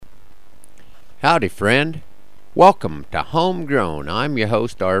Howdy, friend. Welcome to Homegrown. I'm your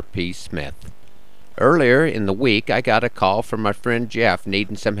host, R.P. Smith. Earlier in the week, I got a call from my friend Jeff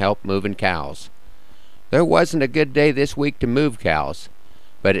needing some help moving cows. There wasn't a good day this week to move cows,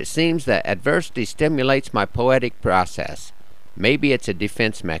 but it seems that adversity stimulates my poetic process. Maybe it's a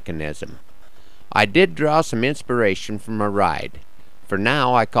defense mechanism. I did draw some inspiration from a ride. For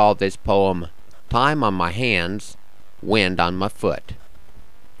now, I call this poem Time on My Hands, Wind on My Foot.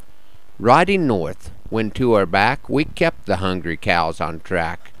 Riding north, when to our back, we kept the hungry cows on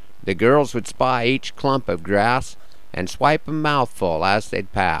track. The girls would spy each clump of grass and swipe a mouthful as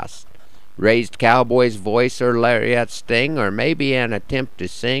they'd pass. Raised cowboy's voice or lariat sting, or maybe an attempt to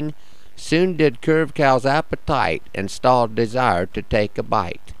sing, soon did curve cow's appetite and stalled desire to take a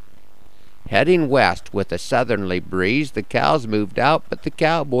bite. Heading west with a southerly breeze, the cows moved out, but the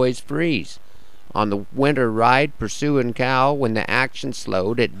cowboys freeze. On the winter ride, pursuing cow, when the action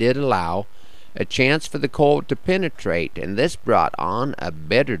slowed, it did allow a chance for the cold to penetrate, and this brought on a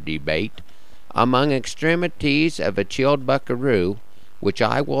bitter debate among extremities of a chilled buckaroo, which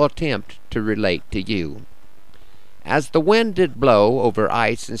I will attempt to relate to you. As the wind did blow over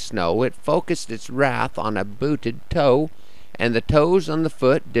ice and snow, it focused its wrath on a booted toe, and the toes on the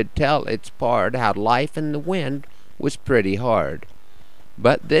foot did tell its part how life in the wind was pretty hard.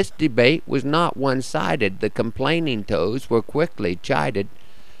 But this debate was not one-sided. The complaining toes were quickly chided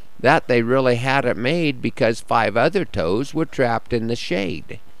that they really had it made because 5 other toes were trapped in the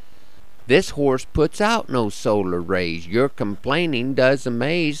shade. This horse puts out no solar rays. Your complaining does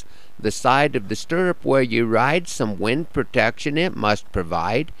amaze. The side of the stirrup where you ride, some wind protection it must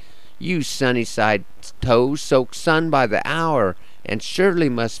provide. You sunny side toes soak sun by the hour, and surely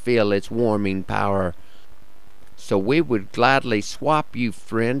must feel its warming power. So we would gladly swap you,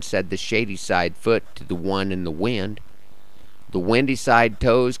 friend, said the shady side foot to the one in the wind. The windy side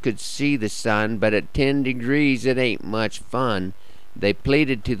toes could see the sun, but at 10 degrees it ain't much fun. They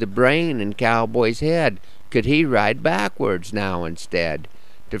pleaded to the brain in cowboy's head, could he ride backwards now instead?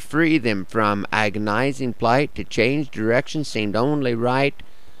 To free them from agonizing plight, to change direction seemed only right,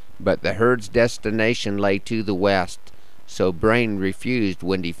 but the herd's destination lay to the west, so brain refused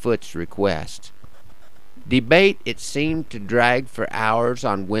windy foot's request. Debate it seemed to drag for hours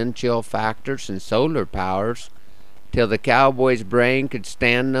on wind chill factors and solar powers, till the cowboy's brain could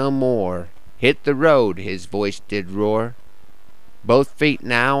stand no more. Hit the road, his voice did roar. Both feet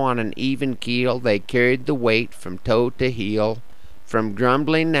now on an even keel, they carried the weight from toe to heel. From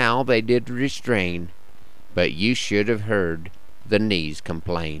grumbling now they did restrain, but you should have heard the knees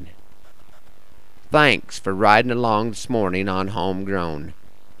complain. Thanks for riding along this morning on Homegrown.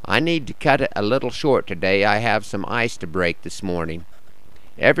 I need to cut it a little short today. I have some ice to break this morning.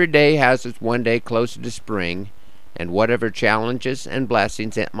 Every day has its one day closer to spring, and whatever challenges and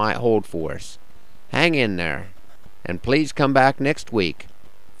blessings it might hold for us. Hang in there, and please come back next week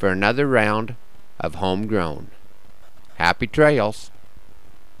for another round of Homegrown. Happy trails.